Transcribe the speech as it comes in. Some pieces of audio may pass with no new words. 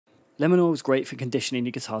Lemon oil is great for conditioning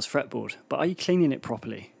your guitar's fretboard, but are you cleaning it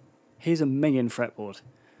properly? Here's a minging fretboard.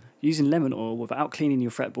 Using lemon oil without cleaning your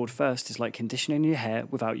fretboard first is like conditioning your hair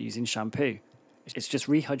without using shampoo. It's just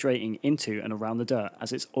rehydrating into and around the dirt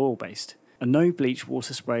as it's oil based. A no bleach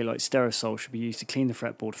water spray like Sтерosol should be used to clean the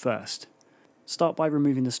fretboard first. Start by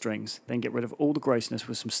removing the strings, then get rid of all the grossness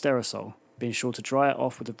with some Sтерosol, being sure to dry it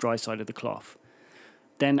off with the dry side of the cloth.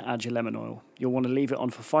 Then add your lemon oil. You'll want to leave it on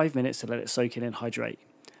for 5 minutes to let it soak in and hydrate.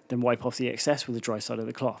 Then wipe off the excess with the dry side of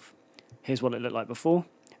the cloth. Here's what it looked like before,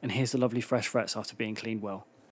 and here's the lovely fresh frets after being cleaned well.